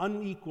an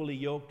unequally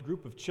yoked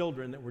group of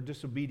children that were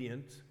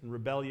disobedient and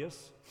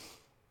rebellious.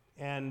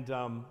 And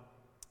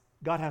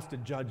God has to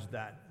judge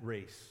that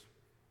race.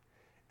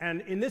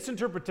 And in this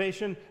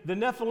interpretation, the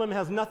Nephilim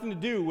has nothing to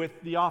do with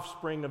the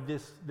offspring of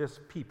this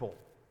people.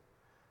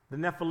 The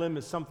Nephilim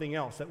is something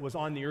else that was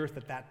on the earth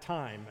at that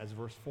time, as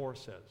verse 4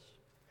 says.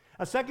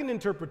 A second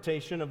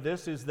interpretation of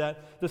this is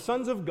that the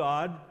sons of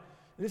God,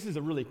 and this is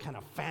a really kind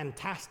of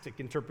fantastic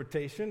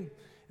interpretation,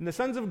 and the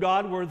sons of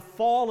God were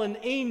fallen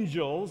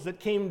angels that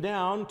came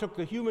down, took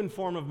the human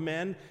form of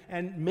men,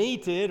 and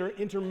mated or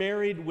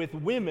intermarried with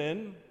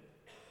women.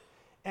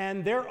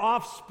 And their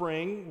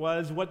offspring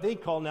was what they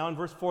call now in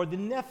verse 4 the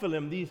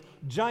Nephilim, these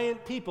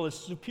giant people, a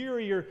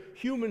superior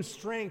human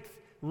strength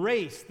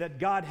race that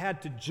God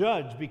had to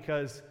judge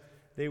because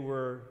they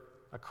were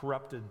a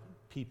corrupted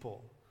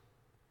people.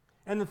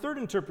 And the third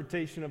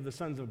interpretation of the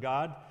sons of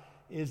God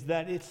is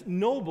that it's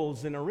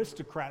nobles and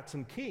aristocrats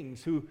and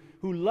kings who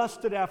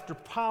lusted after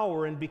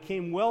power and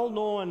became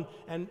well-known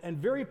and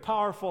very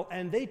powerful,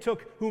 and they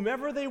took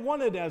whomever they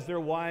wanted as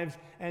their wives,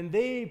 and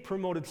they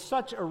promoted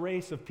such a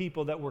race of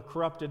people that were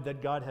corrupted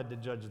that God had to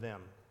judge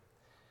them.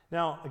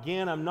 Now,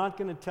 again, I'm not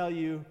going to tell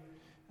you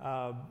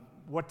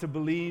what to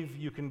believe.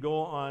 You can go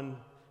on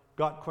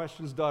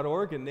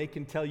gotquestions.org, and they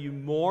can tell you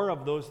more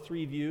of those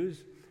three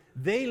views.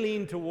 They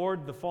lean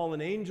toward the fallen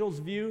angels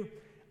view.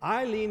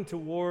 I lean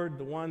toward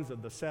the ones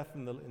of the Seth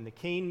and the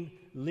Cain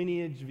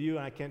lineage view,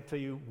 and I can't tell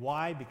you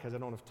why because I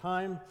don't have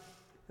time,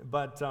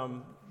 but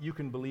you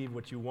can believe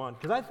what you want,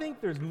 because I think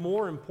there's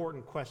more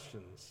important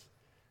questions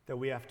that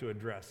we have to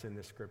address in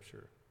this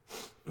scripture.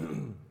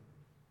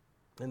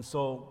 And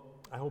so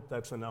I hope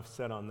that's enough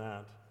said on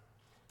that.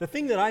 The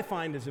thing that I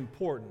find is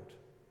important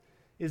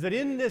is that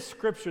in this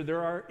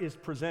scripture is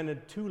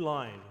presented two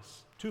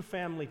lines, two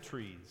family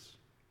trees.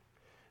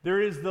 There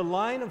is the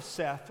line of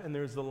Seth and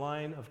there's the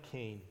line of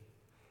Cain.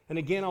 And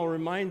again, I'll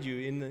remind you,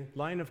 in the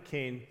line of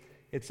Cain,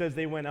 it says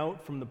they went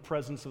out from the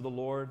presence of the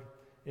Lord.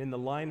 In the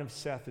line of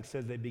Seth, it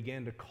says they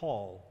began to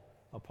call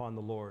upon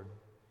the Lord.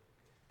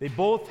 They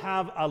both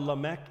have a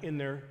Lamech in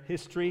their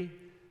history,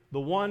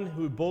 the one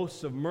who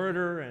boasts of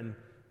murder and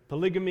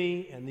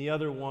polygamy, and the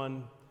other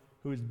one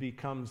who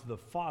becomes the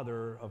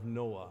father of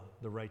Noah,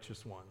 the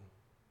righteous one.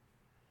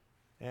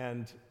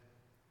 And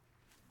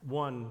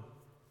one,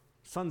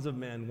 sons of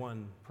men,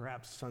 one,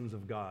 perhaps sons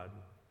of God,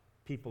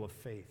 people of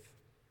faith.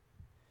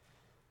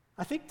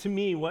 I think to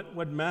me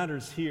what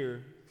matters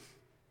here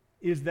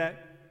is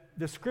that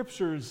the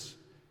scriptures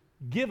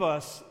give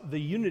us the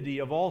unity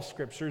of all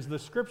scriptures. The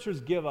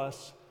scriptures give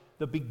us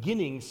the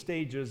beginning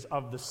stages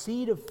of the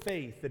seed of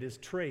faith that is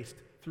traced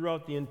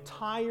throughout the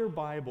entire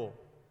Bible,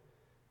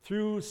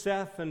 through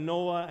Seth and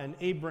Noah and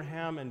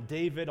Abraham and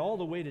David, all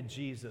the way to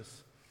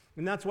Jesus.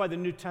 And that's why the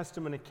New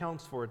Testament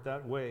accounts for it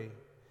that way.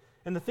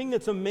 And the thing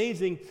that's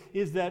amazing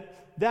is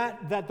that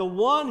the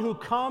one who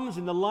comes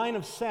in the line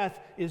of Seth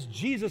is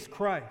Jesus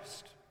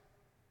Christ.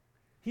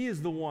 He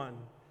is the one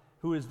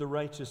who is the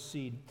righteous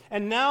seed.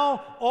 And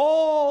now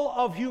all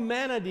of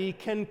humanity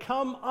can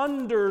come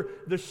under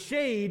the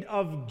shade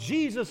of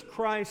Jesus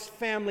Christ's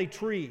family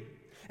tree.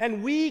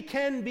 And we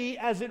can be,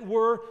 as it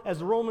were,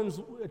 as Romans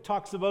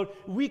talks about,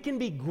 we can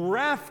be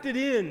grafted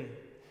in.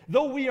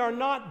 Though we are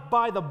not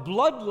by the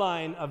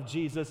bloodline of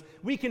Jesus,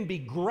 we can be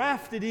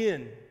grafted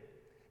in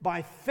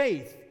by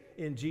faith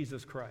in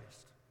Jesus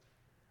Christ.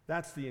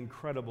 That's the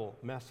incredible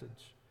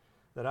message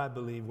that I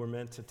believe we're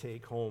meant to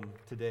take home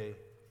today.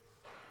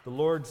 The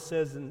Lord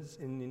says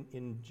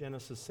in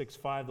Genesis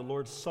 6:5, the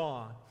Lord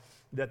saw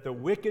that the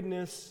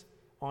wickedness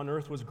on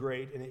earth was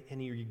great,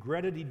 and he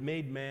regretted he'd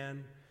made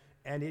man,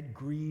 and it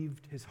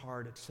grieved his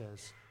heart, it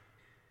says.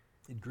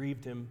 It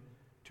grieved him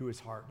to his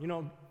heart. You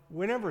know,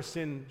 whenever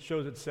sin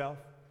shows itself,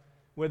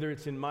 whether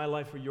it's in my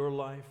life or your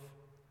life,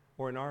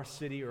 or in our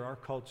city or our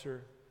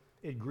culture,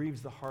 it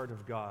grieves the heart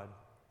of God.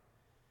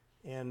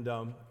 And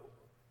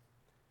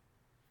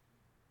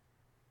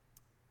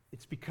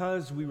it's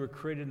because we were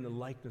created in the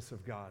likeness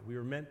of God. We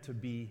were meant to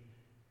be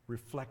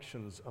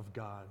reflections of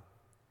God.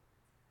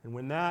 And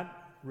when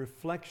that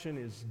reflection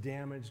is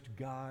damaged,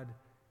 God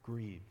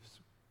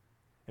grieves.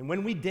 And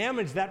when we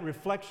damage that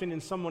reflection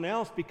in someone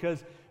else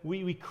because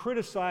we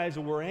criticize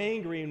or we're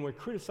angry and we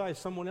criticize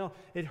someone else,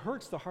 it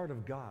hurts the heart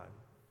of God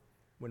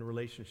when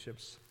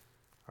relationships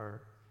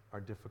are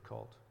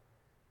difficult.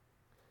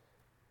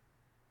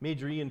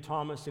 Major Ian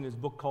Thomas, in his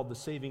book called The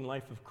Saving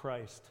Life of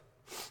Christ,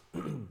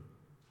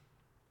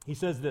 he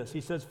says this. He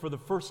says, for the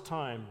first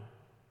time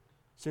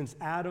since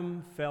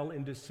Adam fell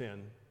into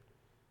sin,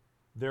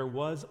 there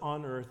was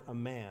on earth a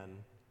man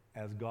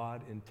as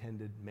God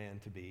intended man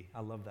to be.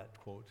 I love that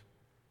quote.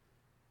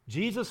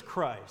 Jesus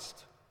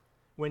Christ,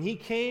 when he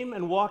came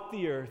and walked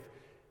the earth,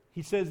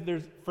 he says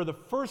for the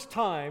first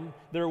time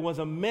there was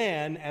a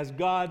man as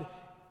God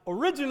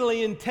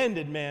originally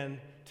intended man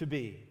to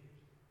be.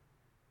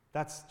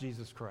 That's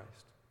Jesus Christ.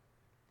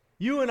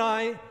 You and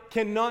I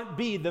cannot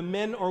be the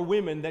men or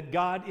women that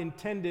God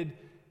intended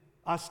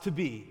us to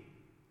be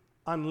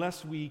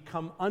unless we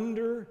come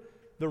under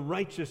the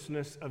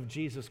righteousness of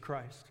Jesus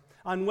Christ.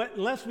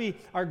 Unless we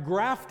are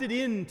grafted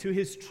into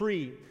his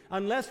tree,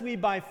 unless we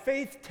by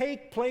faith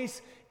take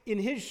place in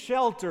his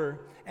shelter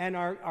and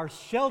are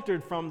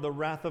sheltered from the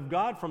wrath of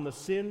God, from the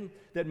sin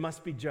that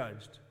must be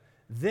judged,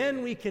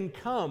 then we can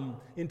come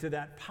into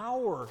that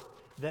power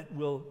that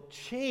will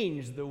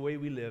change the way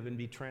we live and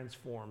be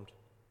transformed.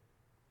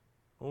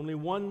 Only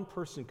one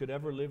person could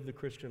ever live the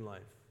Christian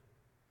life,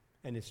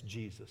 and it's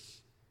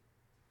Jesus.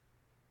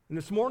 And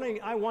this morning,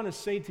 I want to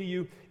say to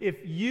you,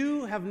 if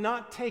you have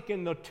not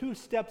taken the 2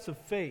 steps of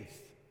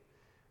faith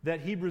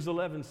that Hebrews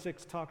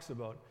 11:6 talks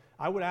about,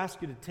 I would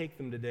ask you to take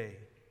them today.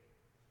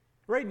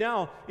 Right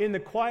now, in the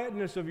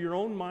quietness of your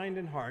own mind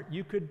and heart,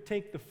 you could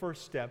take the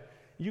first step.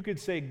 You could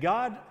say,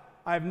 God,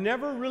 I've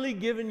never really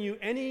given you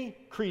any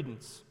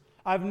credence.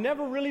 I've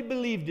never really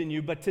believed in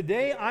you, but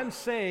today I'm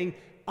saying,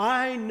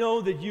 I know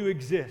that you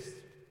exist.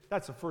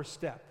 That's the first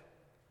step.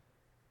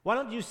 Why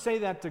don't you say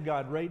that to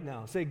God right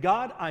now? Say,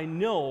 God, I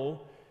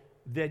know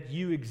that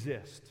you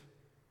exist.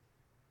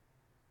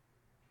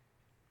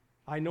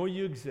 I know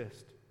you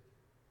exist.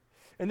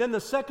 And then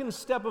the second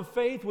step of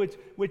faith,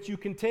 which you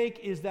can take,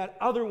 is that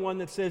other one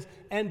that says,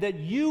 and that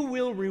you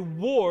will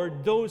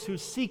reward those who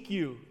seek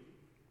you.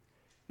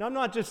 Now, I'm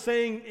not just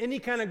saying any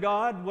kind of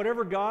God,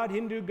 whatever God,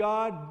 Hindu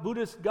God,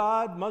 Buddhist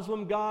God,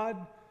 Muslim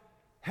God,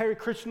 Hare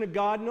Krishna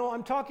God. No,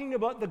 I'm talking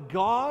about the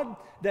God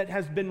that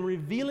has been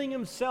revealing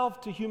himself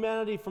to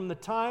humanity from the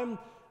time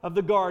of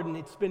the garden.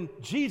 It's been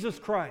Jesus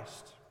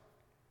Christ,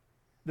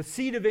 the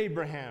seed of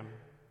Abraham,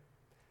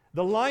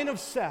 the line of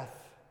Seth,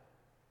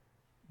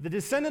 the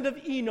descendant of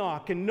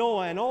Enoch and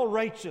Noah and all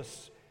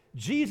righteous,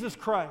 Jesus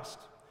Christ,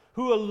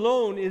 who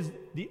alone is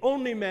the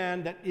only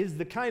man that is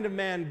the kind of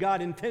man God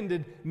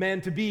intended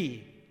man to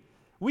be.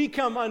 We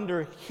come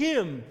under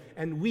him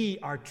and we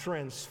are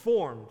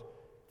transformed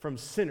from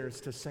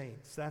sinners to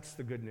saints. That's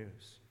the good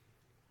news.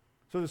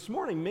 So this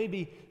morning,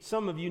 maybe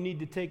some of you need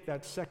to take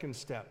that second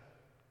step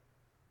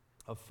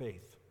of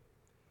faith.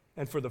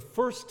 And for the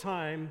first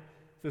time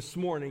this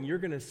morning, you're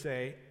going to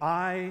say,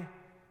 I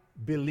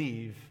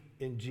believe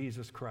in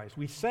Jesus Christ.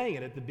 We sang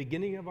it at the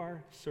beginning of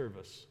our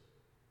service.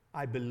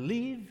 I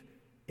believe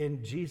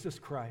in Jesus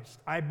Christ.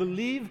 I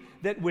believe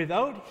that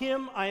without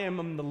him, I am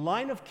on the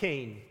line of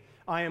Cain.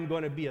 I am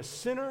going to be a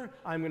sinner.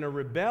 I'm going to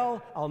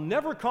rebel. I'll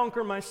never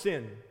conquer my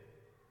sin.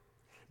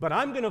 But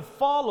I'm going to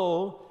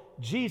follow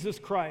Jesus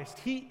Christ.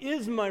 He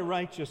is my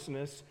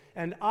righteousness,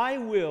 and I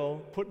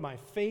will put my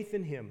faith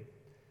in him.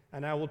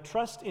 And I will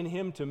trust in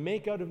him to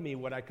make out of me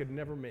what I could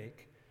never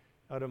make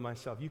out of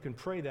myself. You can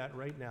pray that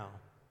right now.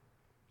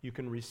 You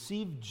can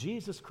receive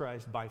Jesus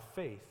Christ by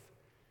faith,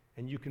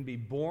 and you can be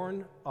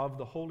born of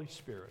the Holy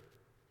Spirit.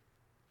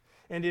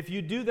 And if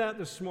you do that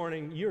this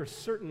morning, you're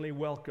certainly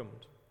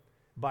welcomed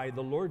by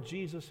the Lord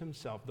Jesus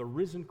himself, the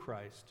risen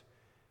Christ,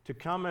 to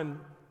come and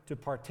to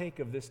partake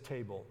of this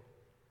table.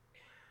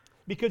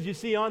 Because you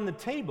see, on the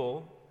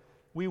table,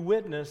 we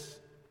witness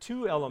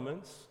two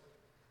elements,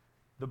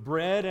 the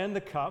bread and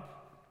the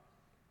cup.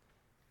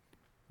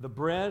 The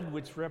bread,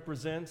 which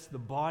represents the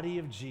body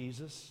of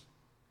Jesus.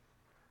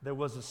 There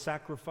was a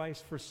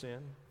sacrifice for sin.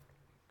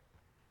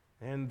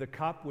 And the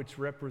cup, which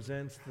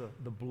represents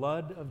the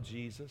blood of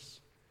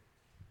Jesus,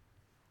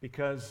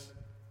 because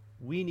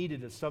we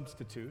needed a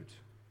substitute.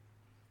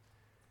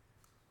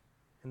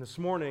 And this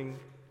morning,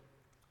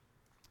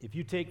 if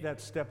you take that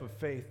step of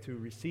faith to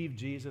receive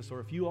Jesus, or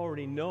if you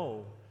already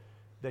know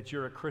that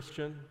you're a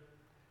Christian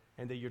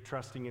and that you're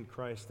trusting in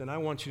Christ, then I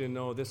want you to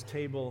know this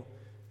table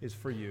is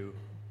for you.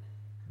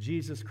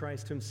 Jesus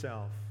Christ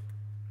himself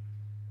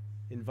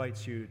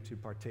invites you to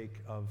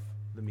partake of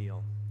the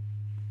meal.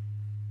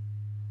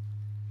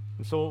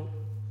 And so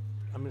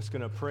I'm just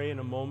going to pray in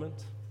a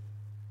moment.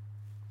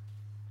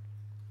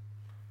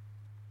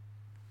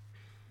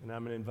 And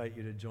I'm going to invite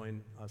you to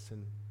join us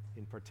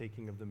in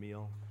partaking of the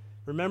meal.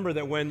 Remember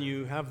that when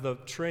you have the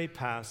tray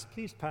passed,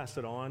 please pass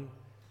it on,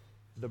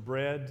 the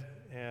bread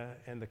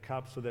and the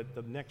cup, so that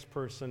the next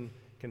person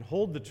can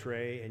hold the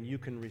tray and you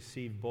can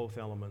receive both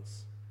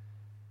elements.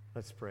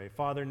 Let's pray.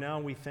 Father,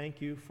 now we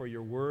thank you for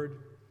your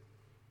word.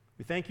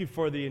 We thank you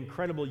for the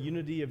incredible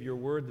unity of your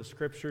word, the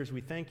scriptures.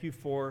 We thank you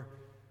for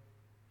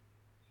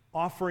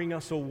offering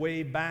us a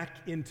way back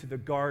into the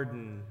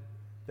garden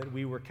that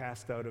we were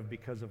cast out of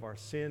because of our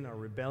sin, our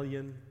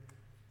rebellion.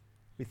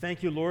 We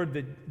thank you, Lord,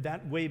 that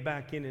that way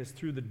back in is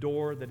through the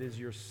door that is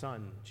your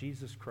Son,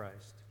 Jesus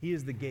Christ. He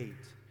is the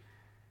gate.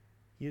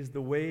 He is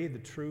the way, the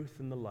truth,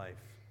 and the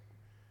life.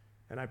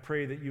 And I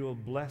pray that you will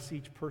bless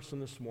each person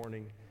this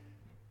morning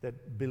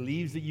that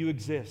believes that you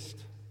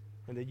exist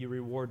and that you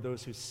reward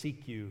those who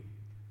seek you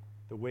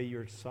the way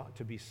you're sought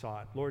to be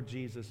sought. Lord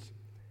Jesus,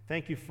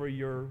 thank you for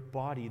your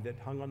body that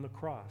hung on the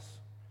cross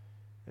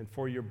and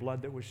for your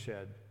blood that was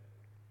shed.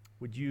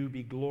 Would you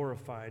be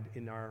glorified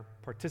in our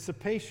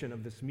participation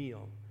of this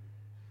meal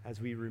as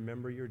we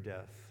remember your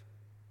death?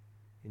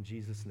 In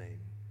Jesus' name,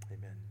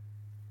 amen.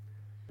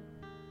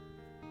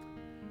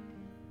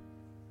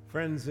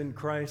 Friends in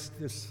Christ,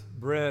 this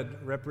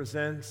bread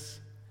represents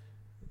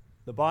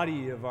the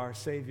body of our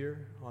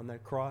Savior on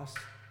that cross,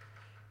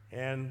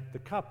 and the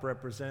cup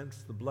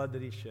represents the blood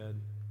that he shed.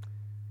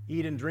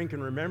 Eat and drink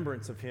in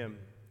remembrance of him,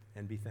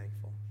 and be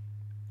thankful.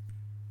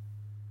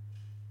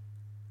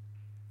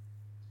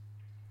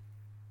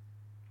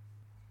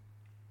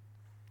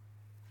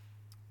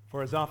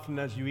 For as often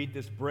as you eat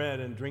this bread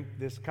and drink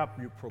this cup,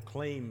 you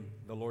proclaim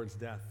the Lord's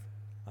death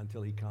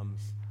until he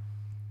comes.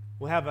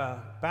 We'll have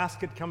a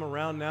basket come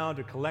around now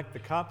to collect the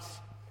cups,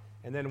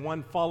 and then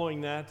one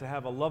following that to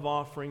have a love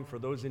offering for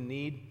those in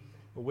need.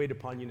 We'll wait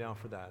upon you now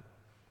for that.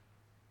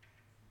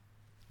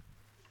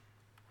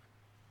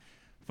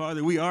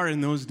 Father, we are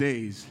in those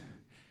days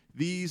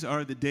These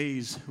are the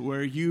days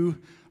where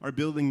you are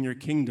building your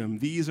kingdom.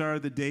 These are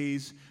the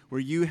days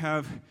where you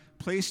have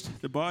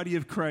placed the body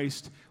of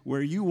Christ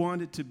where you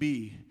want it to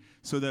be,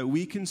 so that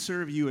we can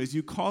serve you as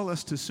you call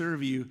us to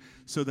serve you,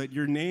 so that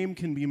your name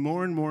can be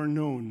more and more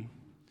known.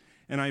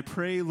 And I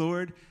pray,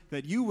 Lord,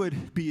 that you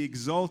would be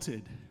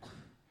exalted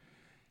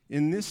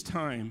in this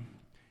time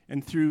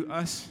and through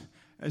us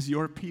as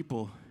your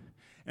people.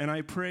 And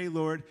I pray,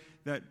 Lord,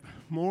 that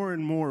more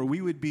and more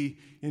we would be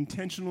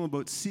intentional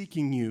about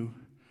seeking you,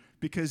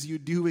 because you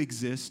do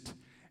exist,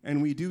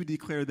 and we do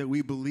declare that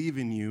we believe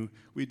in you.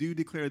 We do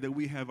declare that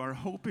we have our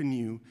hope in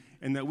you,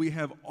 and that we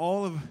have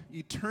all of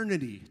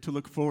eternity to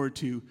look forward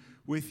to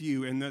with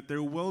you, and that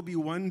there will be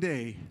one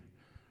day,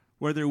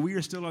 whether we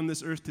are still on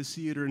this earth to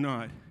see it or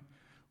not,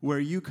 where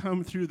you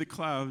come through the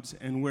clouds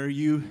and where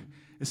you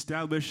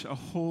establish a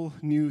whole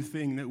new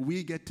thing that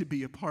we get to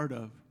be a part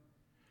of.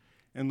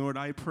 And Lord,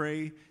 I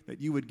pray that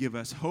you would give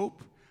us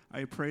hope.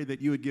 I pray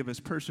that you would give us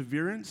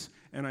perseverance.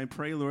 And I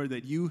pray, Lord,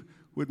 that you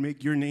would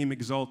make your name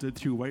exalted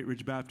through White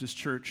Ridge Baptist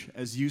Church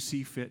as you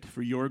see fit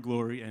for your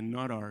glory and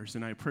not ours.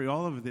 And I pray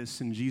all of this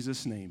in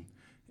Jesus' name.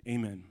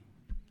 Amen.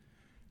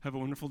 Have a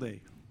wonderful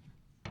day.